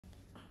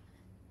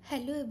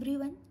Hello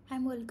everyone,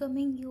 I'm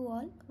welcoming you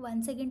all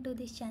once again to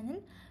this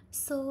channel.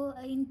 So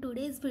in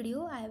today's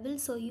video I will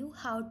show you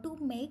how to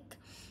make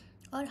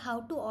or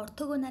how to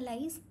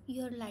orthogonalize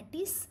your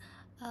lattice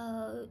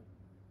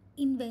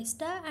in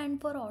VESTA,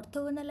 and for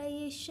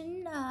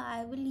orthogonalization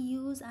I will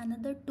use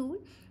another tool,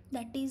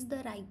 that is the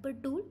RIPER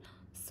tool.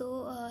 So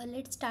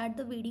let's start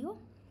the video.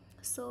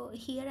 So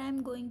here I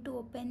am going to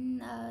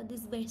open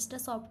this VESTA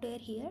software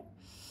here.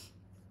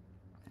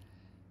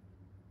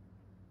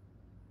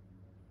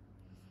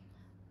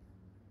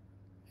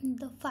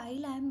 The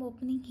file I am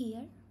opening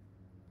here.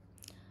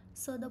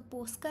 So the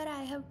POSCAR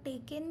I have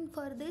taken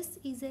for this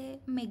is a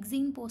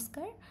magazine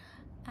POSCAR,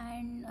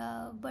 and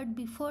but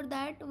before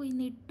that we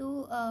need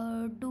to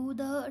do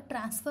the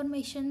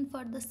transformation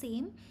for the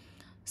same.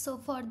 So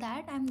for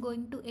that I am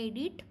going to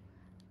edit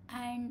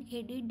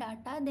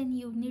data, then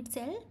unit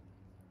cell,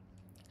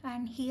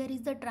 and here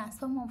is the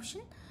transform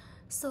option.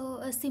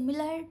 So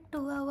similar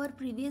to our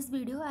previous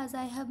video as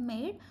I have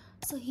made,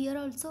 so here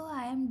also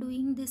I am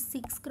doing this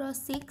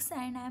 6x6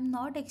 and I am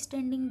not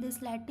extending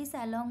this lattice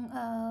along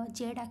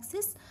z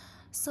axis.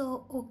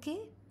 So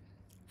okay,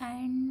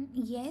 and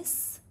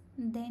yes,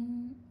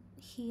 then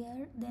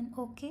here, then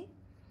okay,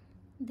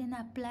 then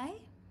apply,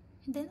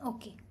 then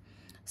okay.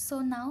 So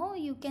now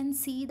you can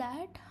see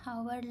that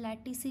our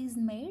lattice is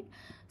made.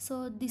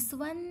 So this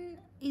one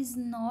is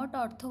not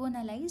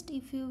orthogonalized.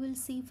 If you will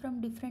see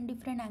from different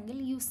angle,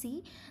 you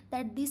see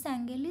that this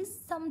angle is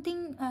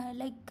something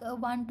like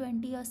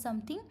 120 or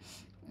something.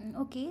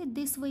 Okay,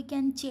 this we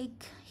can check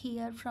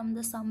here from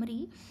the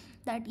summary,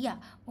 that yeah,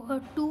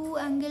 two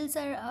angles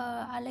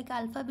are like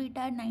alpha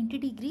beta 90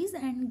 degrees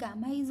and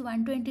gamma is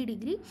 120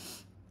 degree.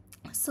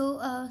 So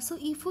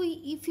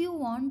if you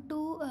want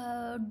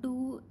to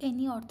do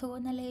any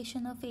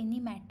orthogonalization of any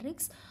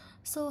matrix,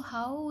 so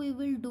how we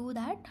will do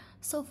that?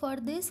 So for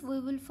this we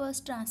will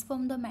first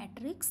transform the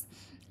matrix,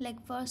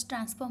 like first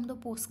transform the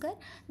POSCAR,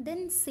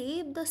 then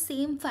save the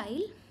same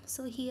file.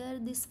 So here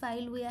this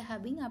file we are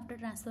having after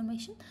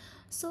transformation.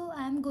 So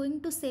I am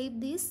going to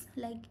save this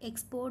like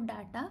export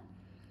data,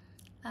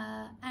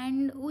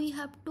 and we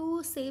have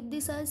to save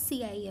this as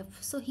CIF.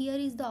 So here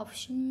is the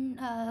option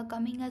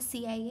coming as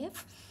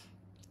CIF.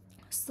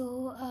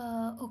 So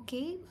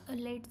okay,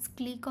 let's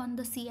click on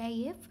the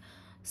CIF.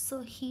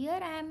 So here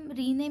I am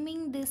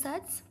renaming this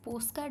as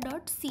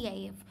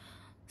POSCAR.cif.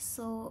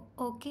 So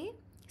okay,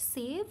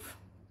 save,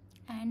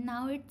 and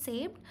now it's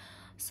saved.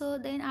 So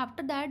then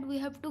after that we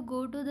have to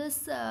go to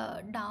this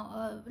I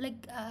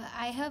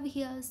have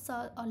here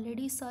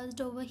already searched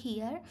over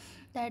here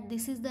that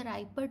this is the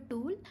RIPER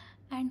tool,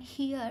 and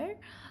here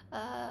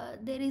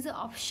there is an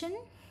option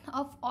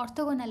of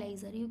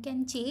orthogonalizer. You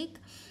can check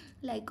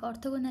like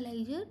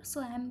orthogonalizer.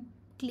 So I am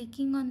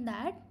clicking on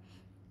that.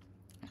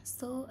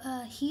 So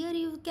here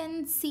you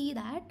can see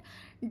that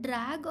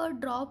drag or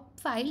drop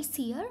files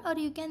here, or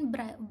you can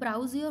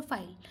browse your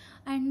file,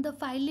 and the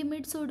file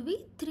limit should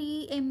be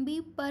 3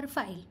 MB per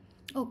file.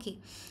 Okay,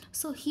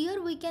 so here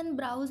we can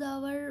browse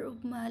our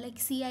like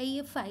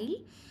CIF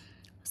file.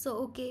 So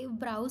okay,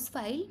 browse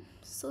file.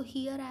 So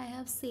here I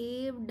have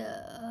saved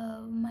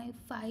my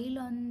file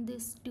on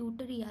this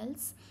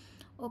tutorials.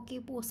 Okay,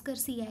 POSCAR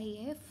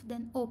CIF,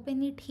 then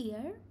open it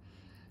here.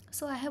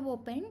 So I have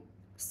opened.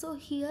 So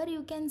here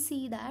you can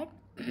see that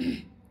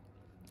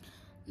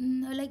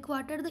like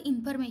what are the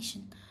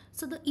information.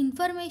 So the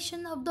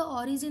information of the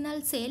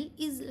original cell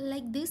is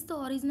like this. The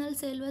original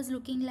cell was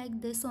looking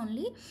like this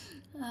only.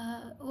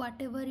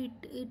 Whatever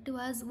it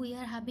was we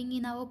are having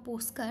in our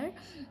POSCAR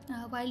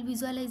while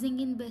visualizing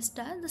in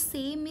VESTA, the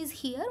same is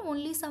here,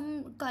 only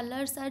some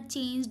colors are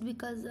changed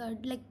because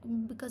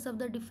because of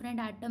the different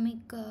atomic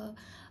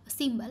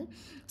symbol.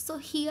 So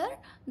here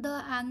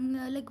the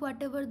like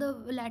whatever the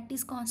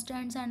lattice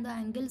constants and the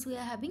angles we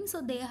are having,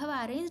 so they have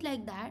arranged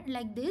like that,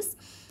 like this.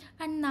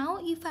 And now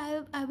if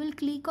I will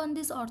click on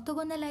this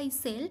orthogonalized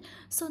cell,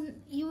 so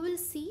you will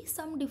see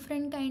some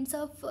different kinds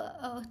of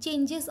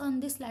changes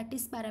on this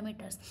lattice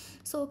parameters.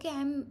 So okay,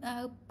 I am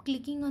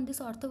clicking on this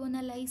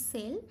orthogonalized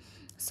cell.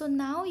 So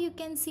now you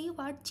can see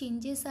what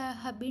changes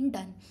have been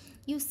done.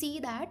 You see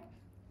that,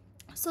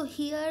 so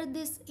here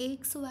this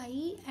x,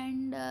 y,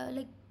 and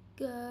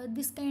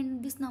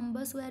these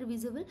numbers were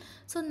visible.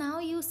 So now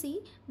you see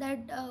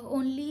that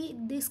only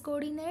this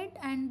coordinate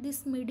and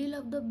this middle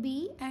of the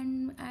B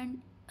and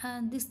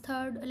this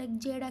third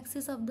like z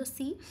axis of the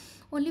C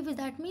only,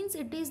 that means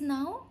it is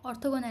now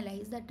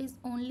orthogonalized. That is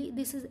only,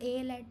 this is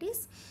A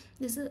lattice,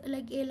 this is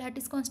like A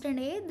lattice constant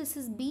A, this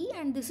is B,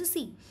 and this is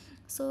C.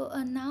 So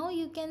now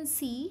you can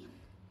see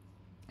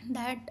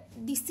that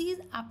this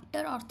is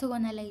after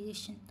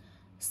orthogonalization.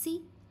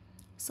 See,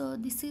 so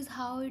this is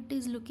how it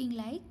is looking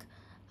like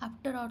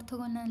after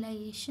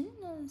orthogonalization.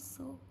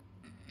 So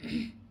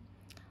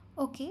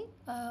okay,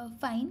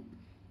 fine.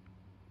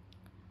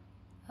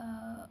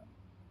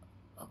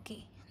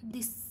 Okay,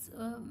 this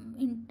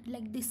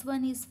like this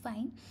one is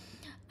fine.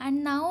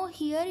 And now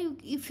here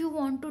if you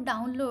want to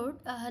download,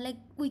 like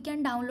we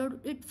can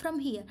download it from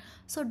here.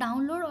 So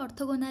download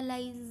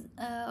orthogonalize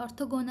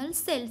orthogonal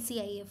cell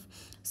CIF.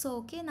 So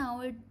okay,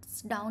 now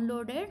it's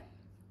downloaded.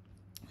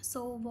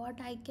 So what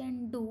I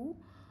can do,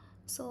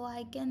 so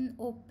I can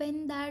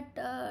open that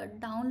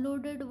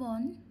downloaded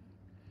one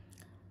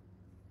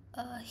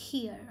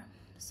here.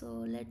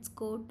 So let's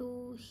go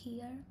to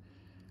here.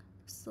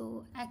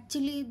 So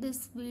actually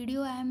this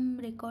video I am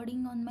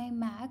recording on my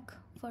Mac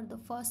for the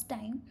first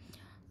time,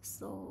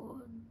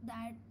 so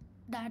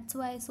that's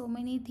why so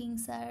many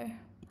things are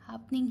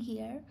happening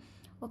here.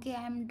 Okay,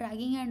 I am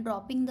dragging and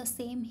dropping the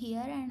same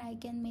here, and I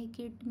can make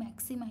it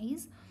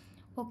maximize.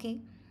 Okay,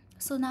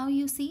 so now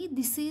you see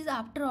this is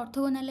after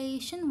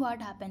orthogonalization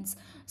what happens.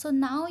 So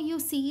now you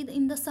see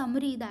in the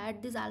summary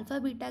that this alpha,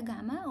 beta,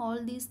 gamma,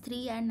 all these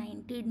 3 and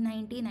 90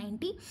 90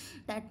 90,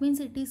 that means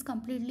it is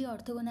completely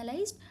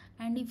orthogonalized.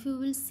 And if you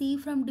will see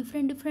from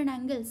different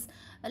angles,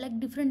 like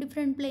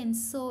different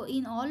planes, so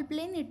in all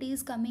plane it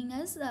is coming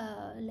as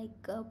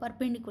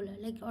perpendicular,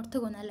 like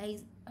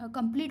orthogonalized,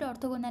 complete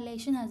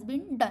orthogonalization has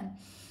been done.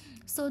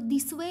 So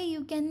this way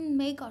you can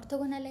make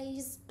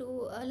orthogonalize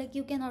to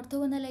you can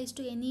orthogonalize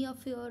to any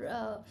of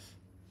your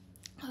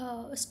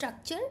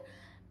structure.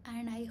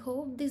 And I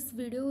hope this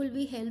video will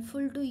be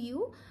helpful to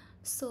you.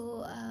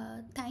 So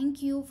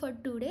thank you for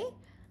today,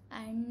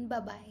 and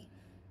bye bye.